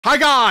Hi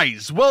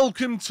guys,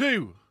 welcome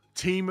to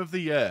Team of the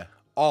Year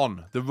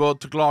on the Road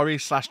to Glory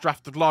 /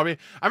 Draft to Glory.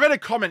 I read a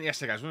comment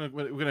yesterday, guys. We're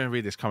going to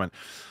read this comment.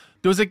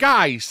 There was a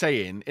guy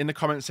saying in the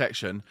comment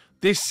section,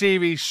 this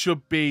series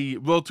should be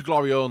Road to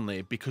Glory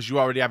only because you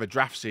already have a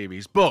draft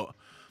series. But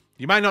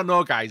you might not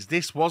know, guys,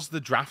 this was the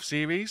draft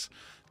series.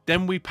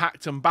 Then we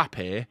packed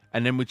Mbappe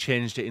and then we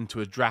changed it into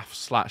a draft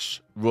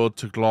 / Road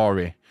to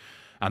Glory.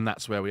 And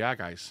that's where we are,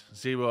 guys.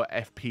 0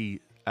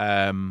 FP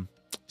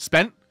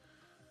spent.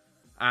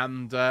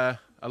 And a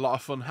lot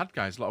of fun had,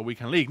 guys. A lot of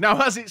weekend league.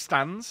 Now, as it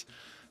stands,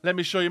 let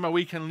me show you my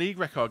weekend league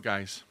record,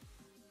 guys.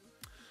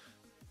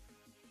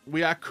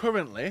 We are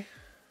currently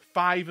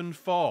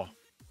 5-4.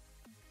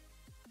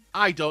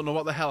 I don't know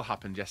what the hell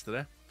happened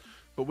yesterday,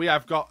 but we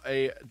have got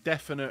a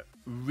definite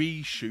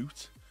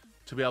reshoot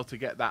to be able to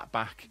get that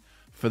back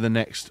for the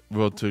next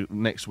road to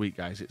next week,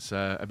 guys. It's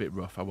a bit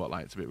rough. I won't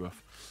lie, it's a bit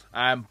rough.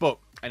 But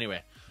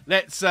anyway,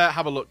 let's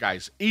have a look,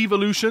 guys.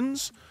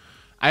 Evolutions.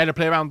 I had to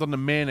play around on the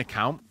main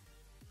account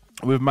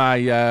with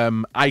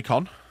my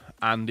icon,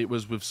 and it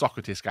was with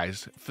Socrates,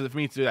 guys. For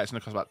me to do that, it's going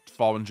to cost about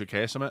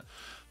 400k something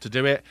to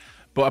do it.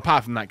 But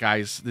apart from that,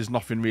 guys, there's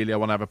nothing really I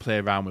want to have a play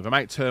around with. I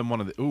might turn one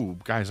of the... Ooh,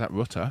 guys, that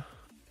Rutter.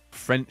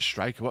 French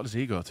striker. What does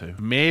he go to?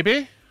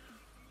 Maybe?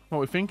 What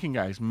are we thinking,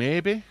 guys?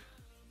 Maybe?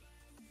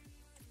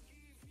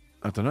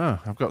 I don't know.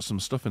 I've got some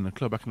stuff in the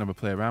club I can have a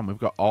play around with.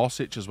 We've got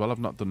Orsic as well. I've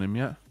not done him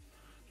yet.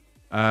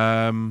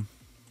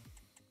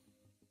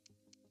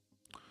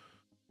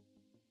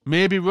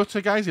 Maybe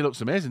Rutter, guys. He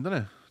looks amazing,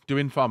 doesn't he? Do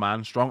inform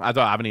and strong. I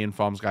don't have any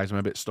informs, guys. I'm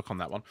a bit stuck on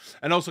that one.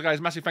 And also, guys,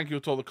 massive thank you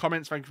to all the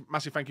comments.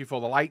 Massive thank you for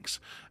all the likes.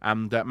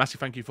 And massive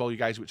thank you for all you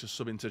guys which are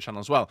subbing to the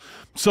channel as well.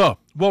 So,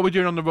 what we're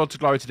doing on the Road to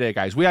Glory today,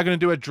 guys, we are going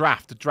to do a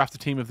draft the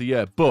Team of the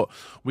Year. But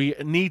we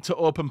need to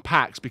open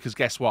packs because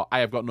guess what? I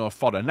have got no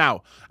fodder.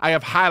 Now, I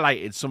have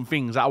highlighted some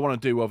things that I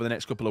want to do over the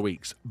next couple of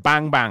weeks.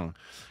 Bang, bang.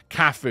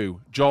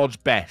 Cafu,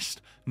 George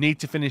Best.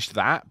 Need to finish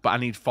that, but I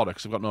need fodder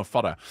because I've got no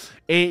fodder.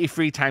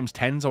 83 times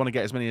 10s. I want to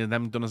get as many of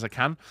them done as I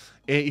can.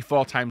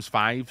 84 times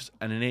 5s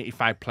and an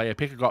 85 player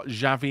pick. I've got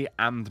Xavi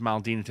and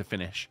Maldini to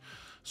finish.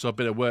 So a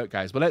bit of work,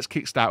 guys. But let's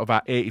kickstart with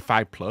our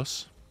 85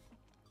 plus.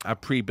 I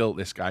pre-built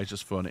this, guys.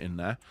 Just throwing it in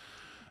there.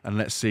 And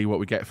let's see what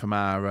we get from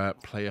our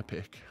player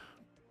pick.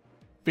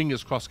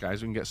 Fingers crossed,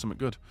 guys. We can get something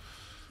good.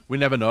 We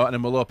never know. And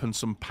then we'll open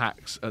some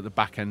packs at the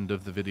back end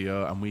of the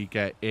video. And we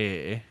get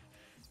a...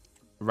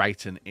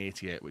 Wrighton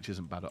 88, which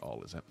isn't bad at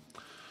all, is it?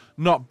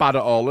 Not bad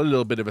at all. A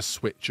little bit of a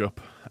switch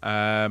up.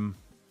 Bruno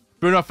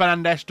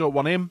Fernandes, don't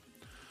want him.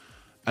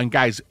 And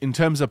guys, in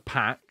terms of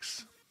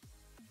packs,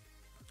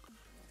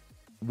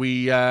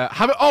 we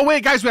have it. Oh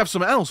wait, guys, we have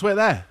something else. Wait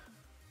there.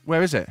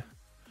 Where is it?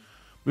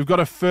 We've got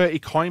a 30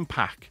 coin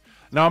pack.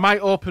 Now I might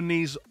open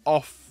these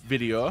off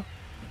video,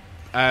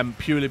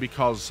 purely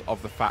because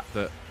of the fact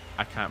that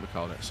I can't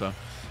record it. So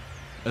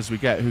as we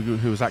get,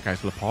 who was that,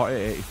 guys? Laporte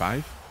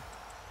 85.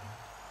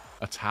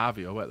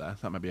 Otavio, wait there.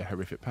 That might be a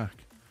horrific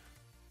pack.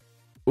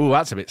 Oh,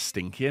 that's a bit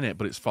stinky, isn't it?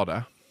 But it's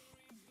fodder.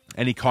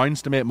 Any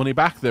coins to make money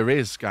back? There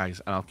is,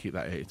 guys. And I'll keep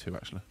that 82,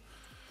 actually.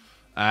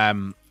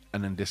 And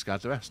then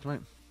discard the rest, right?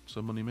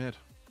 So money made.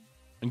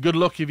 And good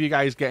luck if you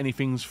guys get any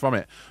things from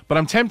it. But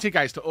I'm tempted,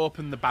 guys, to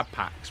open the bad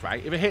packs,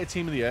 right? If I hit a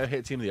Team of the Year,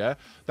 hit a Team of the Year.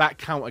 That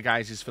counter,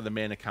 guys, is for the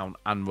main account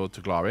and Road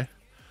to Glory.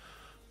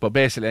 But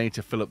basically, I need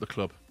to fill up the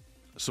club.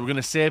 So we're going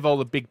to save all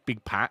the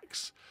big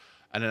packs.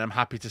 And then I'm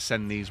happy to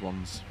send these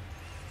ones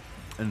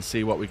and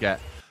see what we get.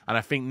 And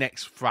I think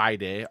next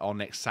Friday or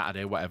next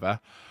Saturday,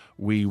 whatever,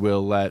 we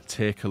will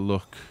take a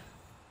look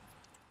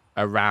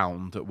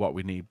around at what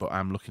we need. But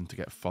I'm looking to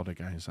get fodder,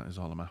 guys. That is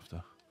all I'm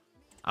after.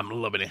 I'm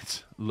loving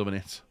it. Loving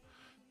it.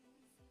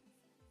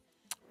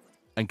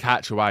 And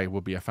Karchawai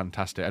will be a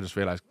fantastic... I just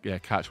realised, yeah,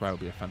 Karchawai will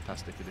be a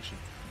fantastic addition.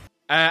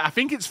 I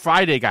think it's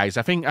Friday, guys.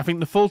 I think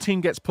the full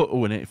team gets put...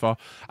 Oh, in 84.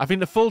 I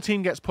think the full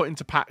team gets put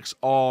into packs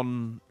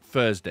on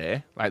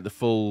Thursday, like the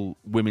full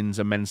women's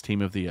and men's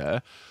Team of the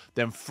Year.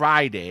 Then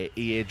Friday,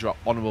 EA drop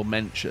honourable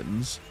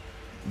mentions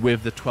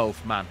with the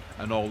 12th man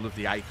and all of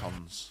the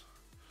icons.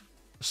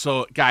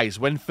 So, guys,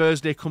 when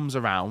Thursday comes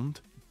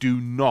around, do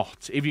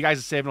not... If you guys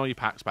are saving all your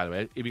packs, by the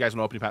way, if you guys want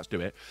to open your packs,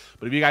 do it.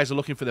 But if you guys are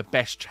looking for the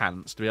best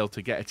chance to be able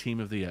to get a Team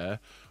of the Year,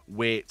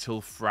 wait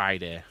till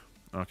Friday.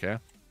 Okay?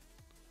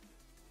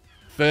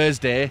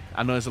 Thursday,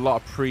 I know there's a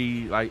lot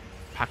of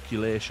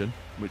paculation,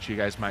 which you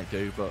guys might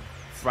do, but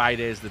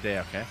Friday's the day,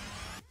 okay?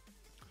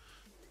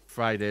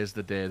 Friday's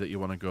the day that you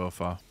want to go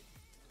for.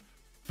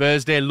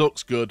 Thursday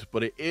looks good,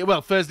 but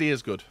well, Thursday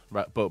is good,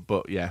 right?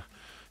 But yeah,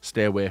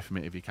 stay away from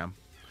it if you can.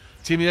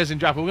 Team of the Year's in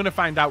draft. We're going to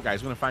find out,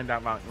 guys. We're going to find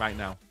out right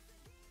now.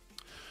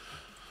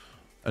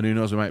 And who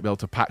knows, we might be able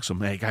to pack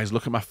some. Hey, guys,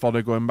 look at my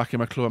fodder going back in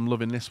my club. I'm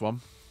loving this one.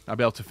 I'll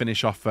be able to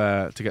finish off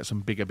to get some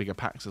bigger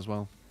packs as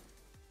well.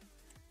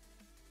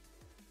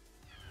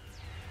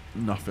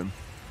 Nothing.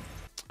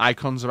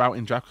 Icons are out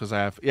in draft because I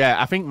have...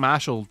 Yeah, I think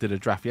Marshall did a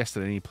draft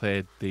yesterday and he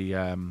played the...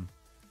 Who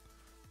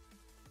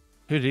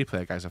did he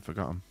play, guys? I've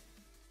forgotten.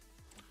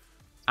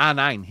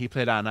 R9. He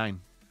played R9.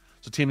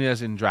 So Team of the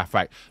Year's in draft.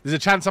 Right. There's a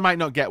chance I might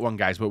not get one,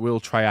 guys, but we'll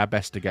try our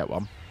best to get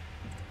one.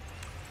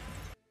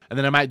 And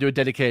then I might do a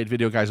dedicated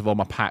video, guys, of all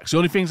my packs. The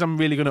only things I'm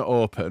really going to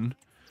open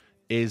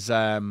is...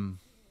 the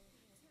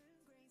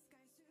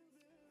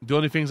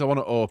only things I want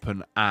to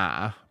open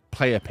are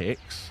player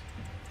picks,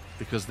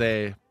 because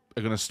they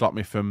are going to stop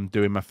me from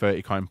doing my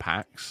 30 coin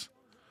packs.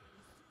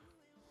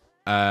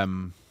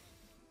 And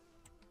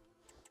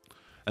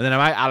then I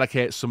might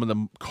allocate some of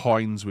the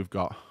coins we've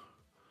got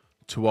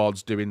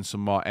towards doing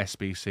some more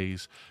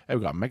SBCs. Hey,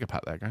 we've got a mega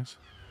pack there, guys.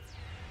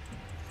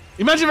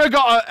 Imagine if I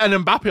got an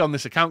Mbappe on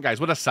this account, guys.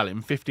 Would I sell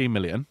him 15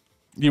 million?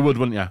 You would,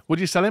 wouldn't you? Would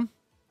you sell him?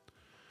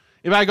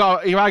 If I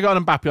got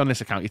an Mbappe on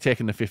this account, you're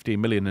taking the 15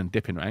 million and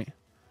dipping, right?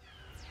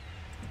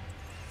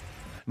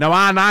 Now,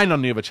 R9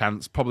 on the other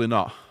chance, probably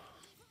not.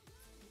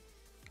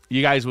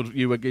 You guys would,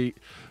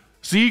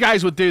 so you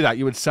guys would do that.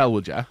 You would sell,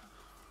 would you?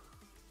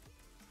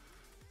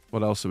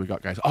 What else have we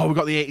got, guys? Oh, we've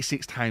got the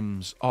 86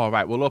 times. All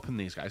right, we'll open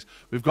these, guys.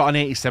 We've got an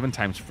 87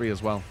 times free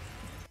as well.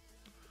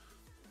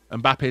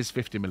 Mbappe's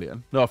 50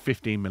 million. No,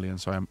 15 million.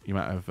 Sorry, you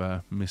might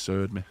have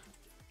misheard me.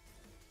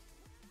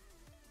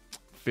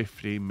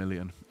 15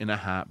 million in a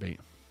heartbeat.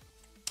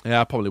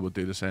 Yeah, I probably would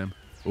do the same.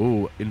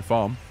 Ooh, in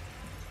form.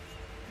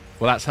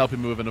 Well, that's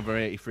helping me with another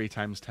 83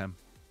 times 10.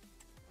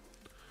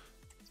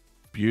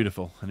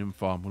 Beautiful. And in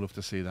form. We'll love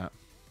to see that.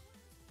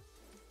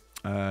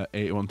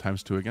 81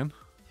 times 2 again.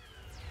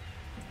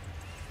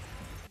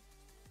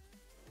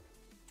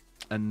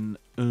 And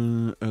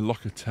a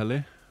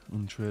Locatelli.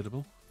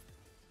 Untradeable.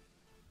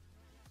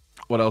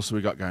 What else have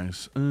we got,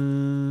 guys?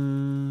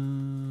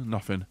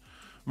 Nothing.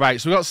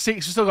 Right, so we've got 6.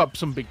 We've still got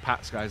some big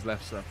packs, guys,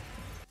 left, so...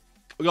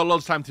 We've got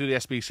loads of time to do the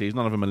SBCs.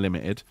 None of them are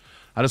limited.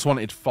 I just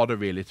wanted fodder,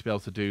 really, to be able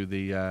to do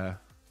the...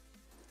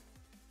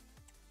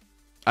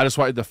 I just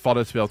wanted the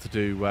fodder to be able to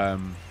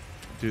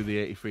do the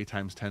 83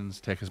 times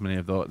 10s. Take as many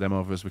of them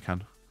over as we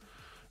can.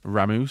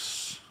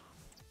 Ramos.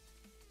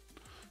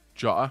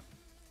 Jota.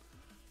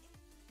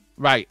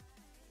 Right.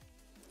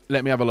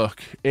 Let me have a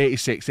look.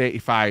 86,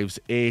 85s,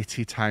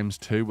 80 times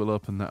 2. We'll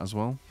open that as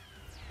well.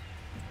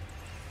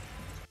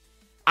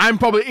 I'm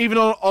probably, even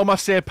on all my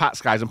save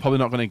packs, guys, I'm probably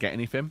not going to get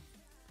anything.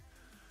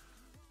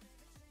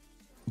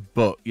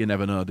 But you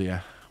never know, do you?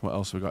 What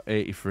else have we got?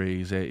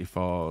 83s,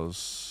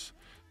 84s.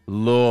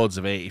 Loads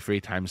of 83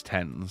 times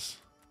 10s.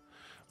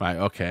 Right,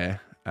 okay.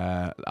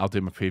 I'll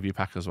do my preview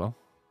pack as well.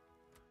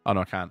 Oh,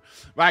 no, I can't.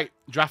 Right,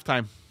 draft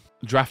time.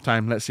 Draft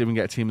time. Let's see if we can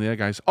get a team of the year,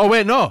 guys. Oh,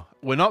 wait, no.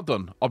 We're not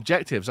done.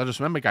 Objectives. I just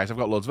remember, guys, I've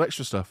got loads of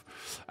extra stuff.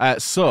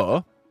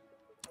 So,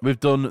 we've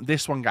done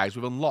this one, guys.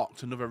 We've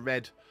unlocked another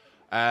red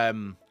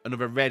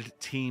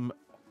team,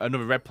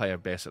 another red player,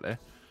 basically.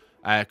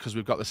 Because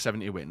we've got the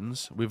 70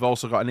 wins. We've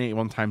also got an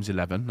 81 times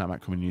 11. That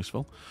might come in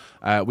useful.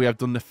 We have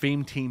done the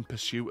theme team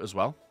pursuit as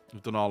well.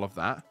 We've done all of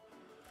that.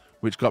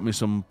 Which got me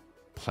some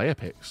player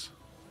picks.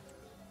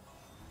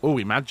 Oh,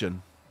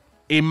 imagine.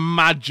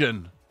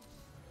 Imagine.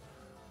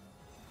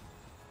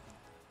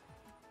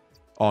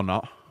 Or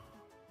not.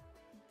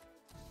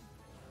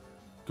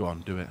 Go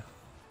on, do it.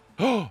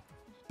 Oh!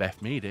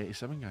 Beth Mead,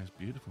 87, guys.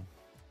 Beautiful.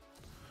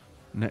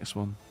 Next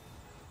one.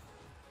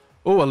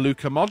 Oh, a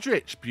Luka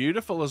Modric.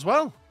 Beautiful as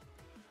well.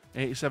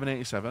 87,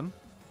 87.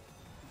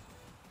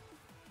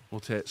 We'll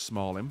take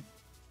Smalling.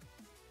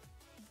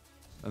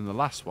 And the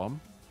last one.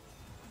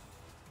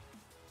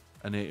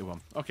 An 81.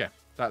 Okay,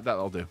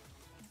 that'll do.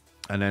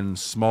 And then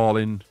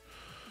Smalling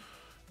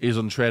is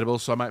untradeable,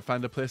 so I might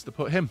find a place to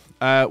put him.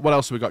 What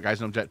else have we got,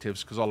 guys, in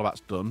objectives? Because all of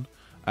that's done.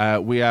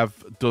 We have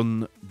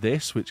done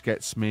this, which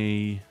gets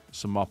me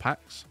some more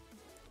packs.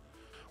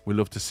 We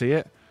love to see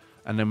it.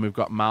 And then we've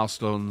got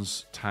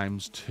milestones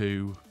times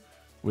 2,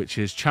 which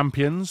is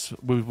champions.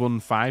 We've won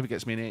 5. It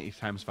gets me an 80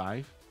 times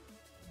 5.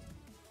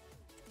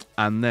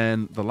 And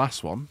then the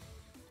last one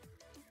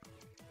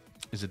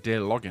is a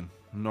daily login.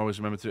 And always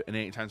remember to do an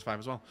 80 times 5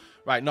 as well.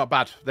 Right, not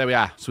bad. There we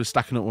are. So we're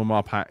stacking up with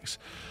more packs.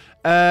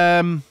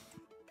 Back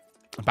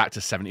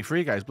to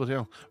 73, guys. Bloody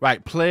hell.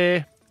 Right,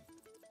 play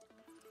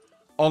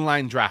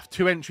online draft.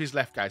 2 entries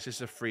left, guys. This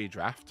is a free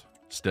draft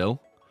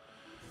still.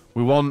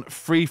 We won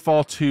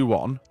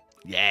 3-4-2-1.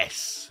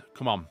 Yes.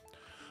 Come on.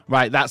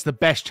 Right, that's the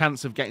best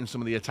chance of getting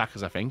some of the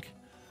attackers, I think.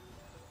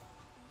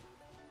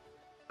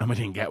 And we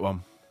didn't get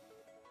one.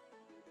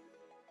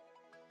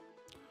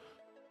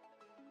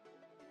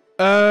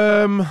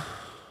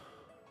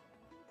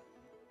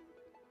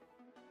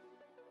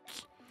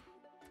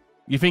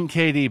 You think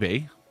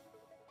KDB?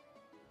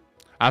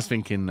 I was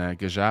thinking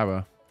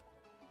Gajara.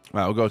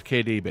 Right, we'll go with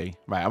KDB.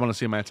 Right, I want to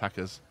see my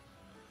attackers.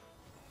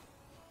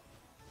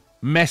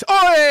 Messi.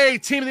 Oh, hey!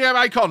 Team of the Year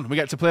icon. We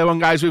get to play one,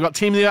 guys. We've got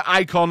Team of the Year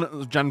icon,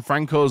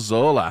 Gianfranco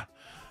Zola.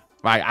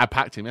 Right, I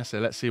packed him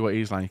yesterday. Let's see what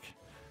he's like.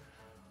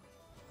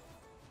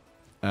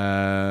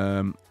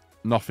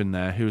 Nothing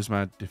there. Who's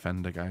my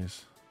defender,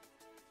 guys?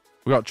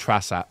 We got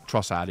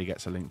Trossard. He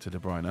gets a link to De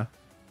Bruyne.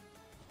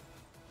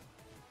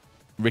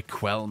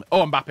 Riquelme.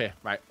 Oh, Mbappe.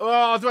 Right.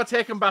 Oh, do I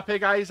take Mbappe,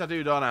 guys? I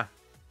do, don't I?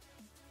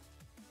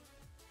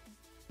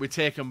 We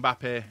take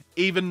Mbappe.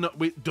 Even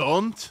we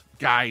don't,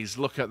 guys.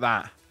 Look at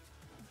that.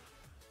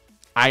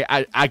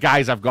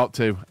 Guys, I've got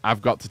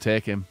to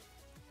take him.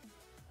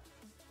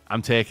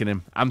 I'm taking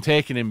him. I'm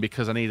taking him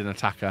because I need an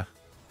attacker.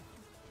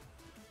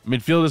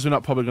 Midfielders we're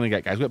not probably going to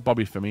get, guys. We got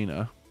Bobby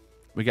Firmino.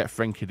 We get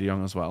Frankie de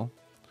Jong as well.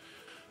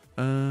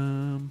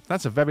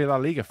 That's a very La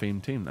Liga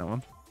themed team, that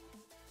one.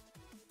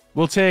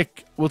 We'll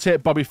take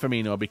Bobby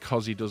Firmino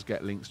because he does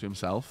get links to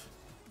himself.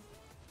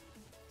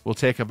 We'll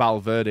take a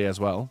Valverde as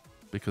well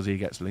because he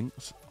gets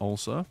links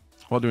also.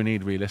 What do we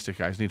need realistic,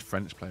 guys? We need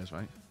French players,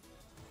 right?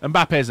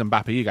 Mbappe's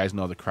Mbappe. You guys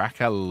know the crack.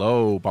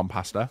 Hello,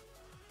 Bompasta.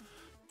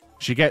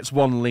 She gets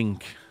one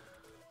link.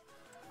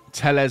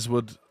 Tellez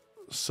would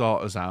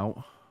sort us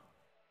out.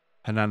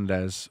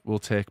 Hernandez will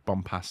take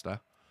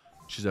Bompasta.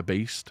 She's a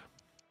beast.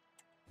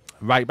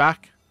 Right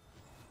back.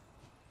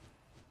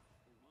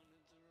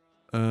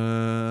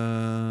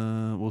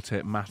 We'll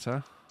take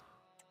Mata.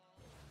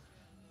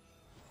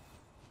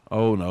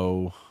 Oh,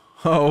 no.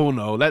 Oh,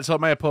 no. Let's hope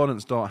my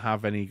opponents don't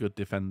have any good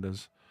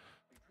defenders.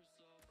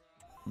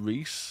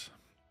 Reese.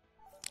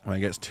 Well,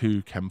 he gets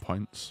 2 chem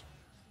points.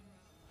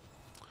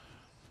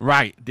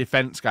 Right.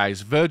 Defense,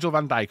 guys. Virgil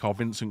van Dijk or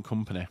Vincent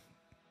Kompany.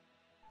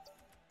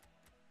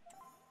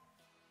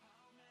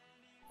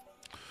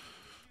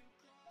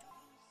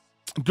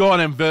 Go on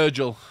then,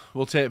 Virgil.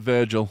 We'll take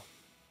Virgil.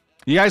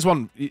 You guys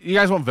want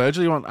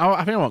Virgil? You want?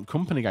 I think I want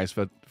Kompany, guys.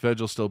 For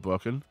Virgil's still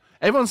broken.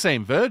 Everyone's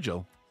saying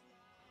Virgil.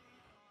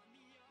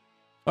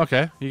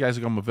 Okay, you guys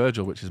are gone with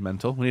Virgil, which is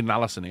mental. We need an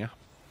Allison here.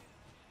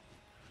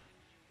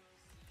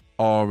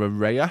 Or a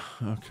Raya.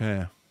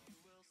 Okay.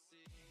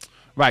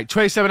 Right,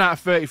 27 out of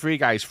 33,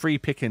 guys. Free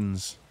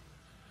pickings.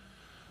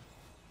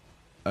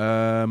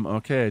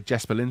 Okay,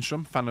 Jesper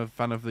Lindstrom, fan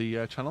of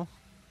the channel.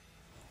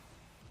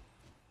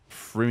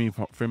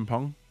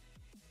 Frimpong.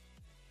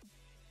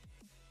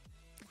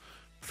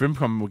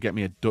 Frimpong will get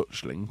me a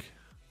Dutch link.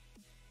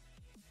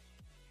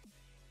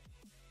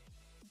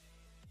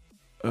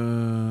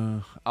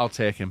 I'll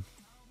take him.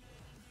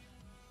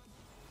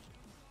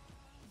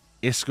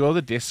 Isco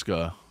the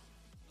Disco.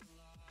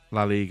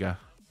 La Liga.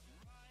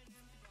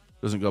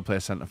 Doesn't go play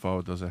centre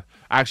forward, does he?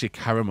 Actually,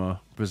 Caramo,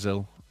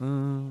 Brazil.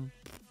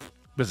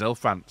 Brazil,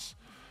 France.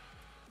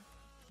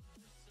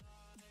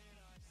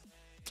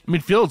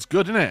 Midfield's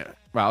good, isn't it?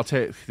 Right, I'll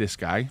take this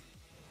guy.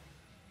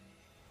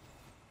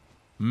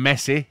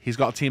 Messi. He's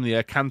got a team of the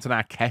year.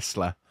 Cantona,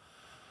 Kessler.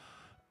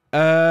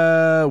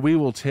 We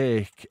will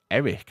take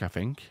Eric, I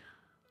think.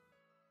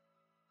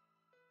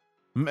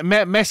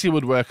 Messi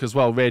would work as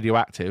well,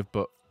 radioactive,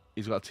 but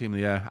he's got a team of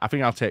the year. I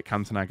think I'll take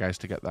Cantona, guys,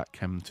 to get that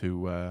chem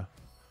to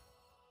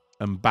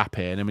Mbappe.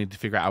 And then we need to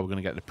figure out how we're going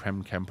to get the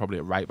Prem chem, probably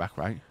at right back,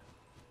 right?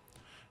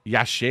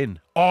 Yashin.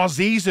 Oh,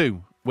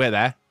 Zizou. We're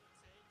there.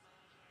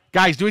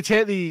 Guys, do we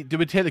take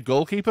the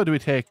goalkeeper? Do we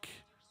take...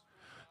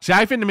 See,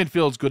 I think the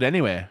midfield's good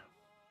anyway.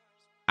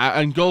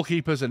 And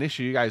goalkeeper's an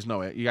issue. You guys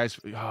know it. You guys...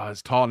 Oh,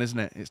 it's torn, isn't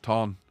it? It's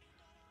torn.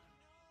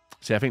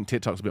 See, I think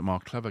TikTok's a bit more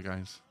clever,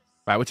 guys.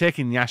 Right, we're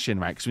taking Yashin,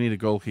 right, because we need a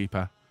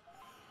goalkeeper.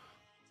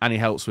 And he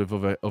helps with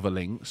other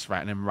links. Right,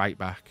 and then right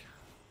back.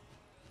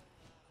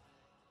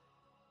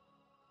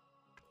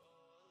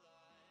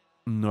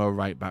 No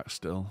right back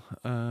still.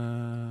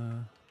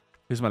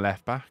 Here's my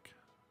left back.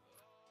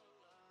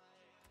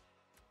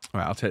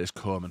 Right, I'll take this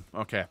Coleman.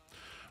 Okay.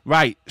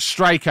 Right,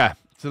 striker.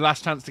 It's the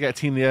last chance to get a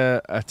team of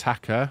the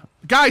attacker.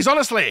 Guys,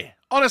 honestly,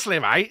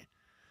 right?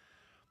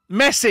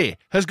 Messi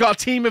has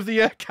got a team of the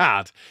year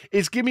card.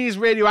 It's given me his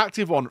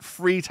radioactive one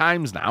 3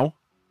 times now.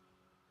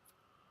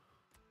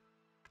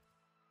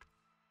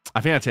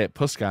 I think I take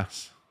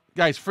Puskas.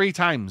 Guys, 3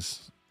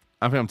 times.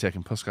 I think I'm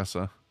taking Puskas,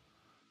 sir.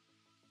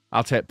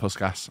 I'll take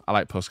Puskas. I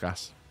like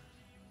Puskas.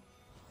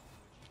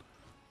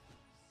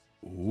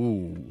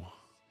 Ooh.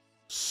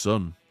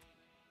 Sun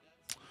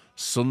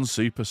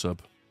super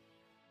sub.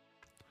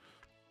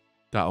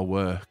 That'll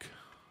work.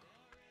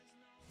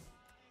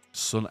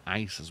 Sun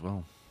ice as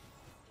well.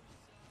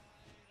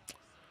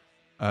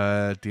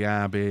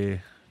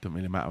 Diaby. Don't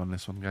really matter on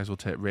this one, guys. We'll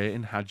take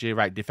rating. Hadji.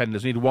 Right,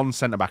 defenders. We need 1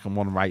 centre-back and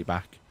 1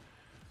 right-back.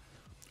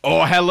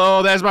 Oh,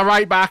 hello. There's my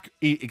right-back.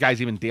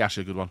 Guys, even Diash is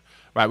a good one.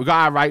 Right, we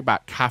got our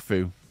right-back.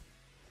 Cafu.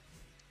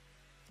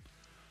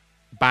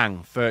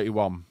 Bang.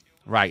 31.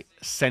 Right,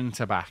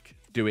 centre-back.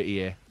 Do it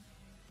here.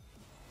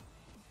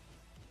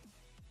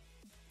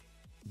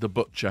 The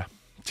Butcher.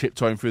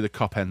 Tiptoeing through the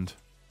cop end.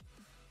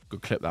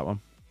 Good clip, that one.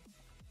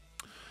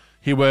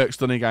 He works,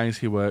 doesn't he, guys?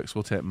 He works.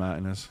 We'll take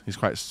Martinez. He's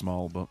quite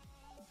small, but...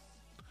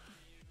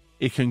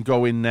 He can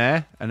go in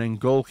there. And then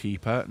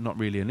goalkeeper, not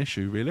really an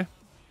issue, really.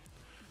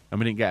 And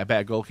we didn't get a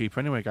better goalkeeper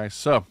anyway, guys.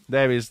 So,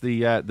 there is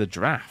the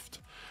draft.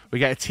 We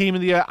get a Team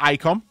of the Year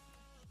icon.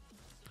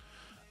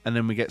 And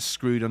then we get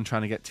screwed on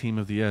trying to get Team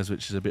of the Years,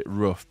 which is a bit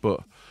rough.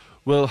 But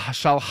we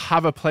shall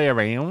have a play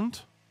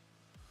around.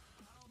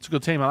 It's a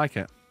good team. I like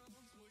it.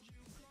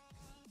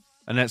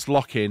 And let's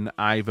lock in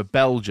either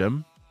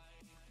Belgium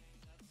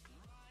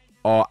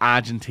or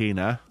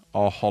Argentina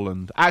or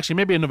Holland. Actually,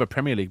 maybe another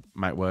Premier League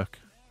might work.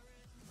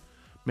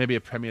 Maybe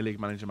a Premier League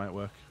manager might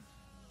work.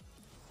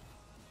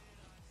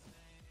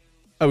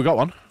 Oh, we got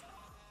one.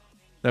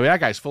 There we are,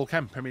 guys. Full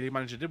chem. Premier League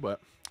manager did work.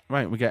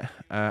 Right, we get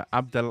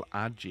Abdel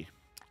Adji.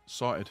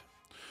 Sorted.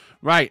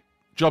 Right.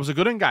 Jobs are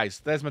good one,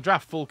 guys. There's my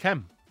draft, full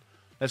chem.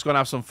 Let's go and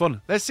have some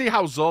fun. Let's see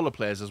how Zola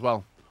plays as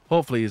well.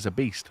 Hopefully he's a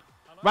beast.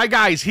 Right,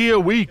 guys, here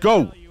we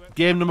go.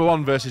 Game number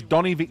 1 versus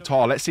Donny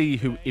Victor. Let's see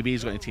if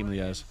he's got any team of the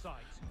years.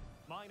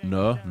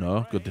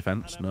 No. Good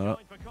defense. No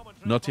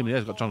team of the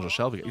years. Got John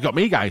Shelby. He's got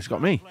me, guys. He's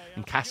got me.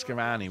 And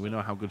Cascarani. We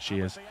know how good she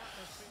is.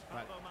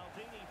 Right.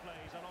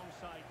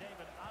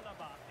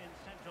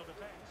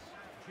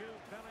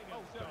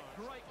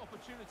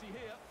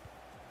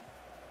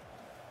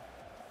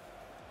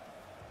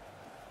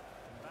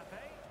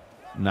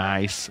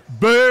 Nice.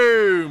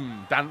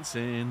 Boom!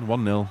 Dancing.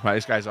 1-0. Right,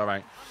 this guy's all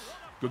right.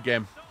 Good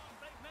game.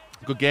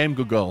 Good game,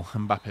 good goal.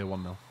 Mbappe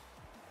 1-0.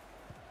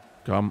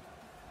 Go on.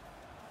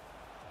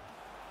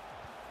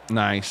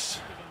 Nice.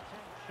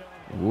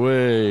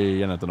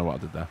 Way, and I don't know what I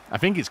did there. I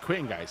think he's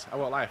quitting, guys. I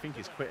won't lie. I think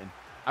he's quitting.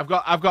 I've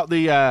got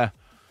the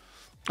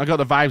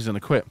vibes in the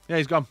quit. Yeah,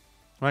 he's gone.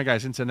 Right,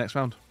 guys, into the next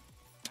round.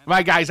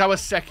 Right, guys, our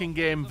second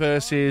game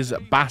versus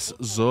Bas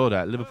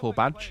Zoda, Liverpool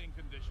badge.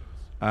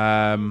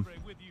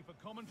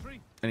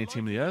 Any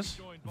team of the years?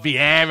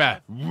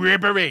 Vieira,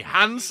 Ribery,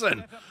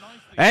 Hansen.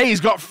 Hey,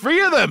 he's got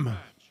 3 of them.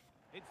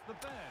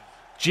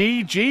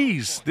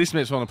 GG's. This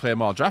makes me want to play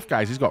more draft,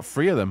 guys. He's got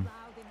 3 of them.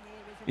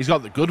 He's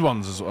got the good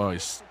ones as well.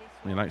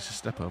 He likes to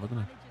step over,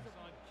 doesn't he?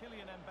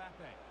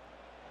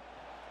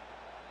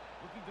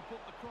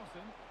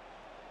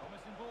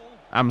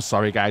 I'm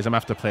sorry, guys. I'm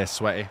going to have to play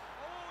sweaty.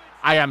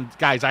 I am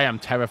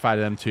terrified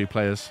of them 2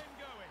 players.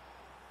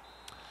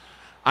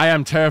 I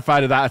am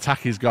terrified of that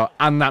attack he's got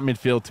and that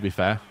midfield, to be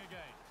fair.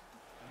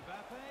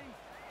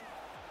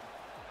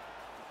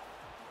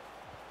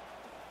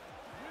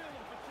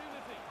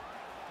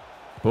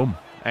 Boom.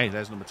 Hey,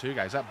 there's number 2,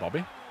 guys. Is that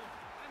Bobby?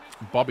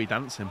 Bobby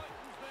dancing.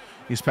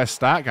 He's pressed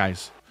start,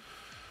 guys.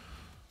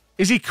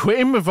 Is he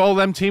quitting with all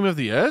them team of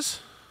the years?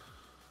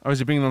 Or is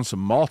he bringing on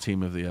some more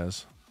team of the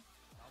years?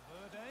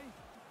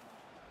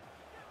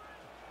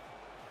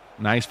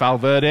 Nice,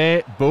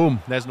 Valverde.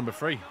 Boom. There's number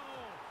 3.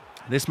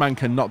 This man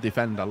cannot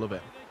defend. I love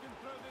it.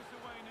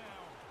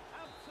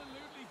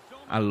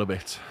 I love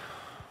it.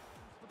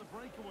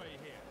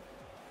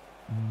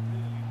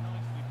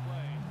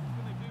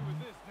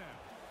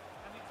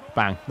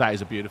 Bang. That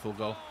is a beautiful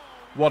goal.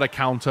 What a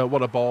counter.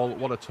 What a ball.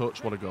 What a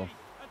touch. What a goal.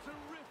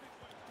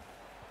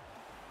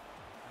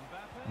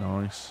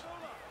 Nice.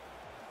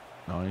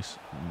 Nice.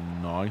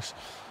 Nice.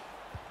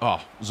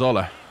 Oh,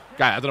 Zola.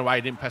 Guy, I don't know why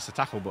he didn't press the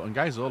tackle button.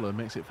 Guy, Zola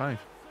makes it 5.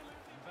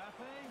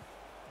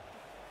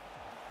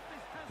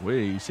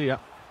 We see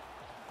that.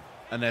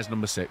 And there's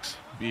number 6.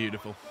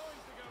 Beautiful.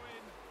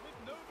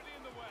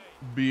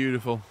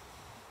 Beautiful.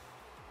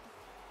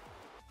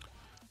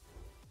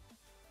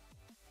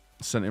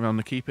 Sent him around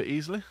the keeper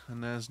easily.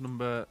 And there's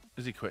number...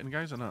 Is he quitting,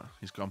 guys, or not?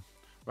 He's gone.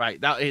 Right,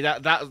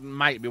 that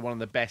might be one of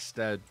the best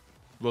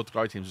Road to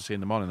Glory teams we've seen in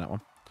the morning, that one.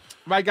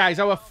 Right, guys,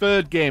 our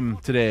third game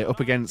today up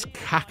against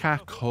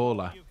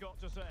Coca-Cola.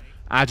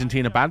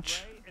 Argentina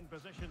badge.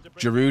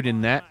 Giroud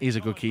in net. He's a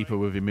good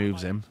keeper if he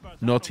moves him.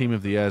 No team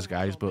of the years,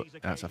 guys, but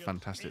that's a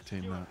fantastic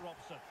team, that.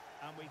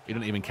 He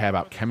doesn't even care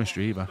about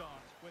chemistry either.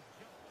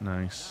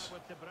 Nice.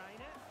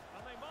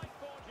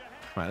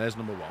 Right, there's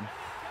number 1.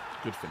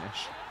 Good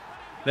finish.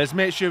 Let's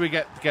make sure we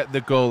get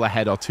the goal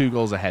ahead or 2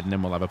 goals ahead, and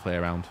then we'll have a play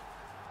around.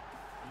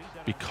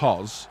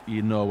 Because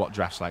you know what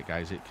draft's like,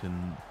 guys. It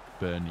can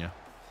burn you.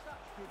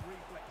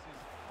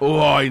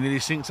 Oh, he nearly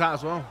sinks that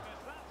as well.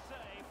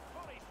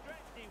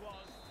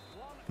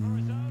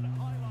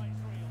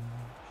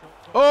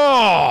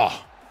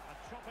 Oh!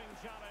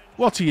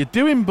 What are you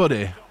doing,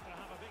 buddy?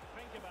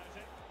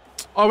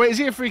 Oh, wait, is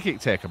he a free kick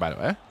taker, by the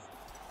way?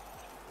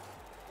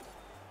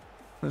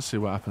 Let's see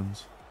what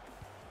happens.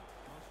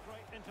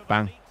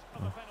 Bang.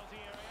 Oh.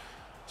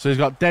 So he's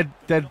got dead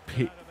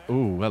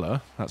Oh,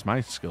 hello. That's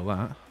my skill,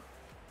 that.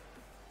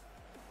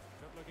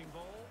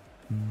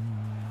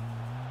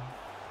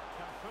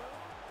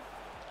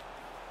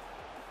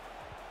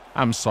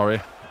 I'm sorry.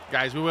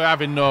 Guys, we were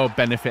having no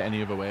benefit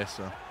any other way,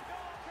 so...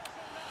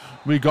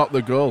 We got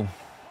the goal.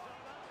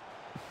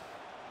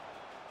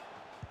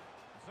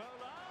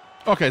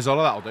 Okay,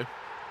 Zola, that'll do.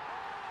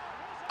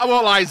 I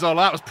won't lie,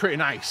 Zola, that was pretty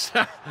nice.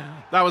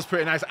 That was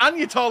pretty nice. And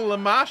you're taller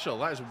than Marshall.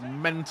 That is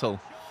mental.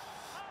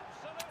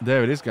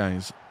 There it is,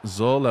 guys.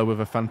 Zola with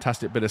a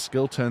fantastic bit of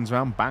skill turns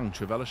around. Bang,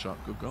 Trivela shot.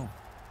 Good goal.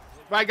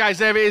 Right, guys,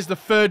 there it is, the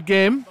third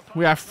game.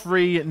 We are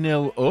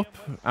 3-0 up,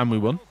 and we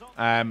won.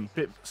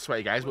 Bit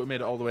sweaty, guys, but we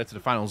made it all the way to the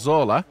final.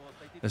 Zola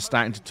is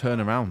starting to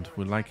turn around.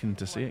 We're liking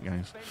to see it,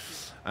 guys.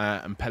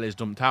 And Pele's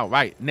dumped out.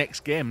 Right,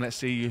 next game. Let's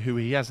see who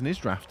he has in his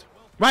draft.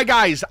 Right,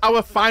 guys,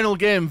 our final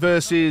game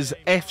versus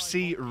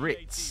FC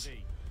Ritz.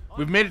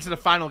 We've made it to the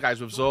final,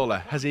 guys, with Zola.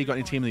 Has he got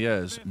any team of the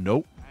years?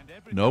 Nope.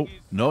 No,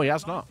 he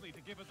has not.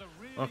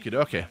 Okie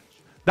dokie.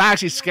 That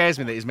actually scares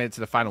me that he's made it to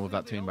the final with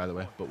that team, by the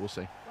way, but we'll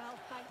see.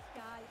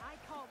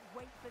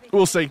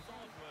 We'll see.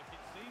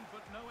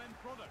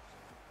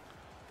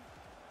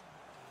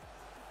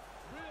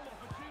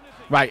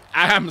 Right,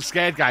 I am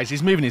scared, guys.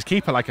 He's moving his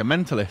keeper like a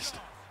mentalist.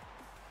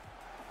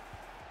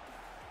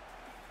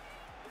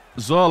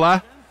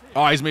 Zola.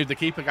 Oh, he's moved the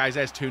keeper, guys.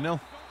 There's 2-0.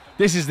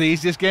 This is the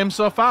easiest game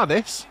so far,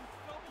 this.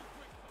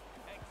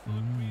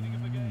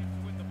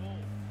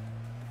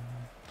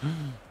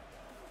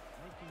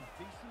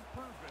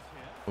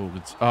 Oh,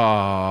 good.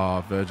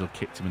 Oh, Virgil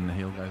kicked him in the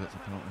heel, guys. That's a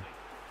penalty.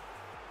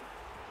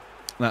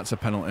 That's a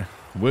penalty.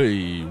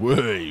 Wee.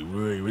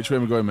 Which way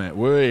am I going, mate?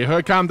 Wee.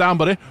 Her, calm down,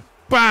 buddy.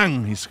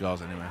 Bang! He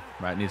scores anyway.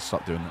 Right, need to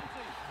stop doing that.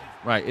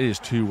 Right, it is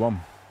 2-1.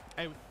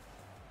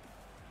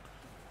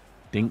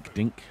 Dink,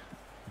 dink.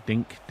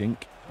 Dink,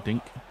 dink,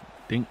 dink,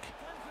 dink,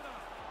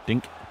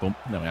 dink. Boom.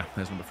 There we are.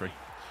 There's number 3.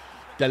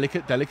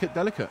 Delicate, delicate,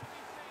 delicate.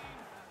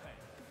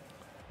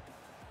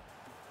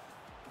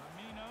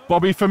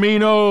 Bobby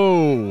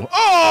Firmino.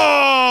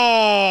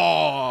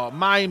 Oh!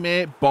 My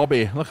mate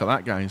Bobby. Look at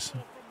that, guys.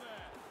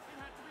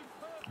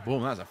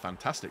 Boom, that's a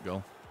fantastic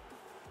goal.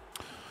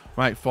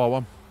 Right,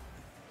 4-1.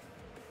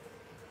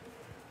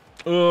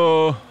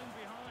 Oh,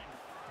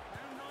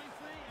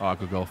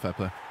 good goal, fair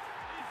play.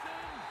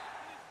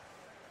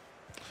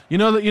 You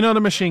know the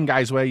machine,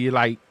 guys, where you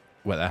like...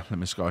 Wait there, let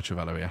me score a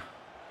Trivella here.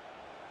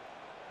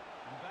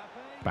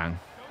 Bang.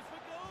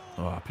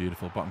 Oh,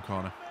 beautiful, bottom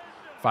corner.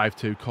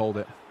 5-2, called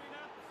it.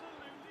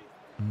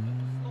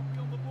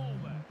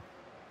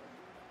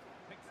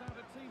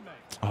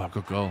 Oh,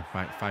 good goal.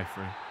 Right,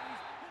 5-3.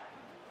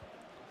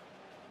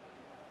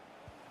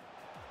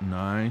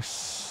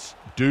 Nice.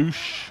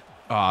 Douche.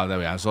 Oh, there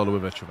we are. Zola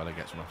with a Trivella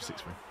gets one off.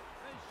 6-3.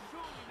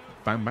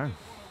 Bang, bang.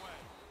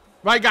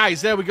 Right,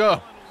 guys, there we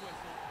go.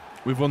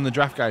 We've won the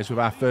draft, guys, with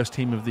our first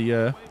team of the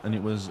year, and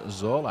it was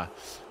Zola.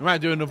 We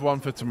might do another one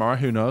for tomorrow.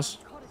 Who knows?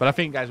 But I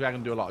think, guys, we are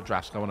going to do a lot of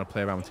drafts. I want to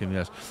play around with Team of the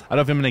Years. I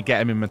don't think I'm going to get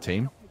him in my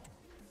team.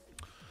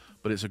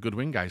 But it's a good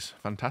win, guys.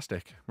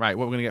 Fantastic. Right,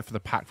 what we're going to get for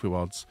the pack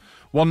rewards.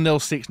 1-0,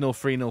 6-0,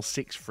 3-0,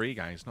 6-3,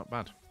 guys. Not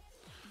bad.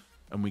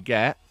 And we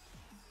get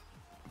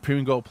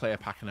premium gold player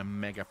pack and a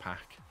mega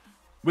pack.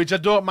 Which I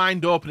don't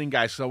mind opening,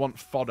 guys, because I want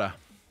fodder.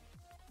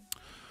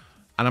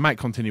 And I might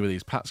continue with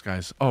these packs,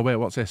 guys. Oh, wait,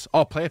 what's this?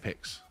 Oh, player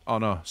picks. Oh,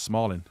 no,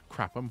 Smalling.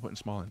 Crap, I'm putting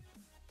Smalling.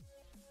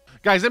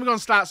 Guys, let me go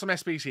and start some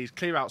SBCs,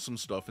 clear out some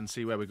stuff, and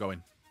see where we're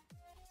going.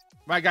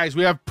 Right, guys,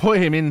 we have put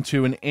him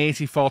into an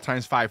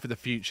 84x5 for the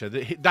future.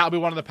 That'll be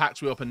one of the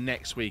packs we open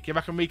next week. If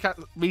I can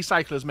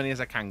recycle as many as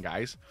I can,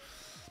 guys,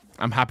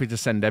 I'm happy to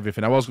send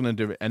everything. I was going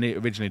to do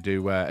originally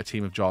do a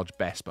team of George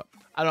Best, but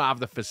I don't have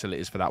the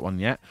facilities for that one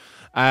yet.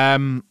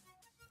 And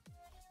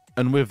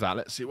with that,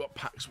 let's see what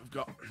packs we've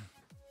got.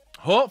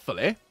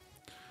 Hopefully,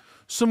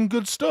 some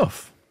good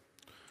stuff.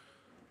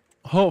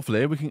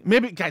 Hopefully, we can...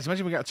 Maybe, guys,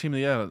 imagine we get a team of the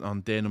year on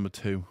day number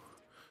 2.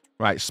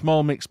 Right,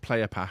 small mixed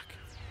player pack.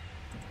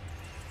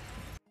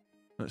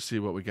 Let's see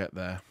what we get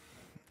there.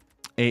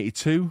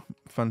 82,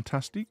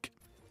 fantastic.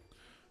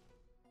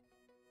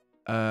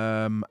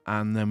 And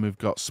then we've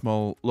got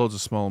loads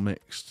of small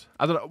mixed.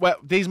 I don't know. Well,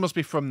 these must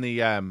be from the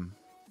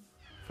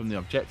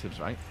objectives,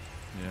 right?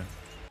 Yeah.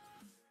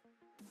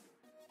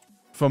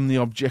 From the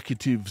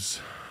objectives.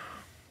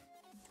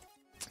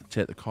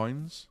 Take the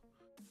coins.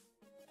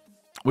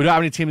 We don't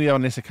have any team of the year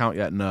on this account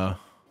yet. No.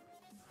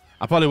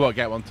 I probably won't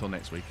get one till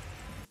next week.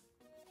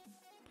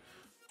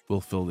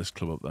 We'll fill this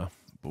club up though.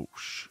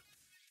 Boosh.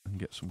 And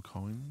get some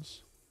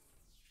coins.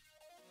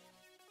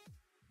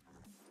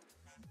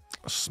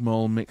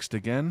 Small mixed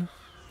again.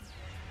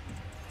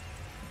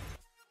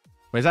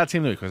 Wait, is that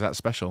Team Luke or is that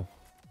special?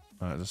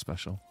 Oh, it's a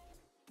special.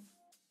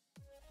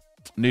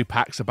 New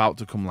packs about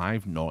to come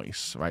live.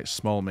 Nice. Right,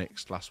 small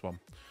mixed. Last one.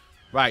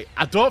 Right,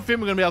 I don't think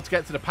we're going to be able to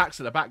get to the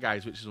packs at the back,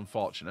 guys, which is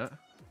unfortunate.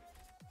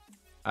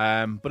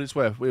 But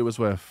it was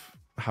worth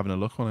having a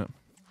look on it.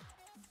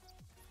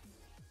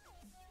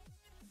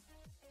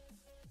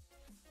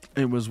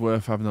 It was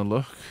worth having a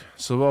look.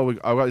 So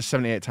I've got the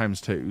 78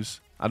 times 2s.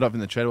 I don't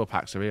think the tradable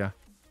packs are here.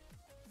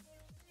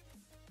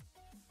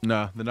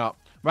 No, they're not.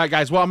 Right,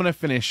 guys, what I'm going to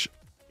finish,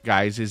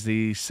 guys, is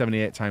the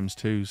 78 times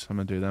 2s. I'm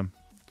going to do them.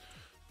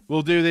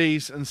 We'll do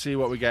these and see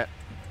what we get.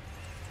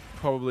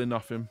 Probably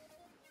nothing.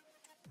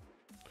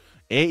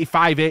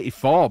 85,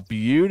 84.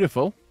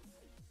 Beautiful.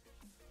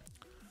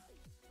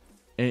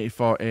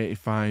 84,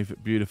 85.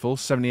 Beautiful.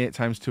 78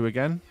 times 2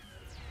 again.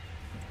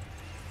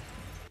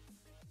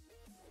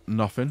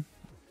 Nothing.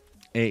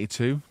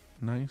 82.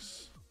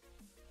 Nice.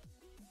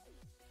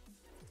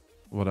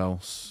 What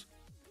else?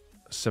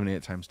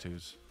 78 times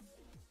 2s.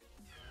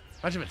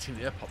 Imagine if a team of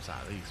the year pops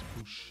out of these.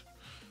 Whoosh.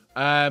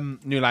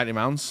 New lightning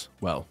rounds.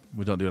 Well,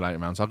 we don't do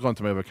lightning rounds. I'll go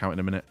into my other account in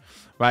a minute.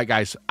 Right,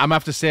 guys. I'm going to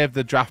have to save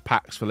the draft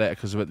packs for later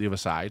because we're at the other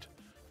side.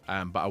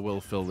 But I will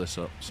fill this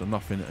up. So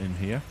nothing in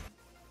here.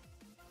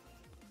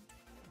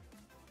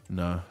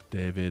 No.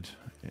 David.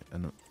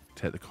 And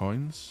take the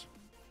coins.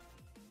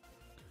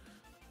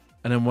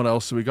 And then what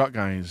else have we got,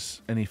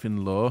 guys?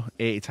 Anything low?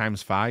 80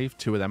 times 5.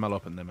 2 of them. I'll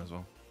open them as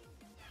well.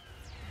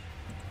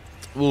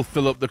 We'll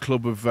fill up the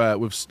club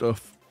with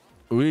stuff.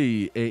 Ooh,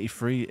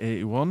 83,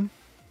 81.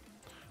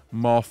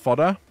 More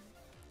fodder.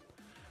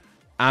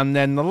 And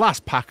then the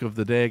last pack of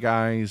the day,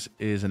 guys,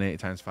 is an 80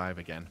 times 5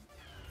 again.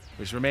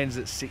 Which remains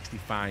at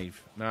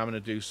 65. Now I'm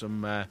going to do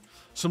some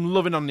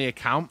loving on the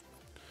account.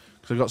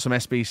 Because I've got some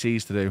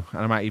SBCs to do.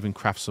 And I might even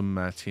craft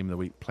some Team of the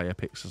Week player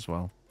picks as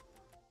well.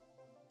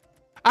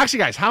 Actually,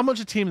 guys, how much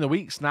are Team of the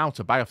Weeks now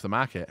to buy off the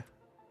market?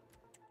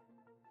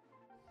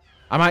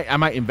 I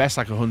might invest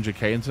like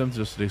 100k into them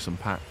just to do some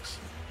packs.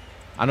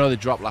 I know they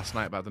dropped last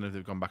night, but I don't know if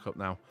they've gone back up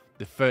now.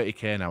 They're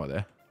 30k now, are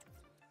they?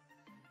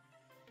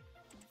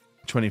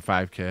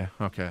 25k.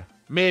 Okay.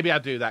 Maybe I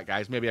do that,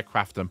 guys. Maybe I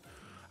craft them.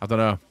 I don't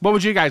know. What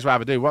would you guys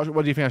rather do? What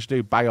do you think I should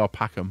do? Buy or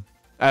pack them?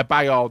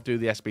 Buy or do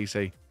the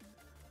SBC?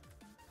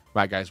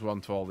 Right, guys, we're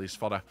on to all these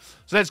fodder.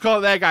 So let's call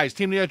it there, guys.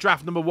 Team of the Year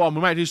draft number 1.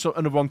 We might do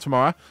another one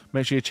tomorrow.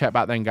 Make sure you check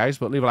back then, guys.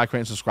 But leave a like,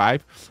 rate, and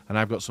subscribe. And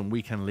I've got some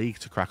weekend league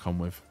to crack on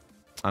with.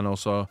 And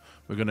also,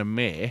 we're going to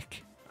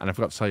make, and I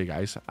forgot to tell you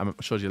guys, I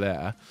showed you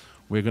later,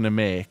 we're going to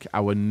make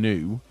our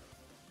new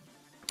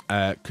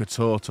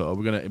Katoto.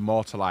 We're going to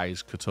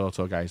immortalize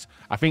Katoto, guys.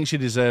 I think she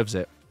deserves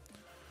it.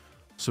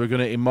 So we're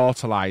going to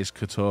immortalize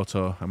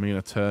Katoto, and we're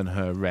going to turn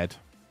her red.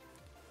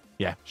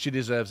 Yeah, she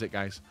deserves it,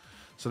 guys.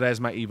 So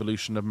there's my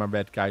evolution of my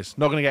red, guys.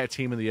 Not going to get a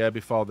Team of the Year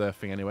before the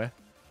thing anyway.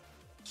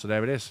 So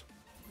there it is.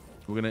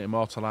 We're going to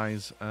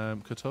immortalize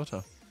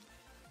Katoto.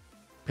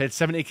 Paid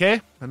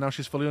 70k, and now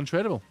she's fully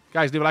untradeable.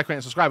 Guys, leave a like, rate,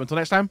 and subscribe. Until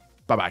next time,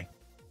 bye-bye.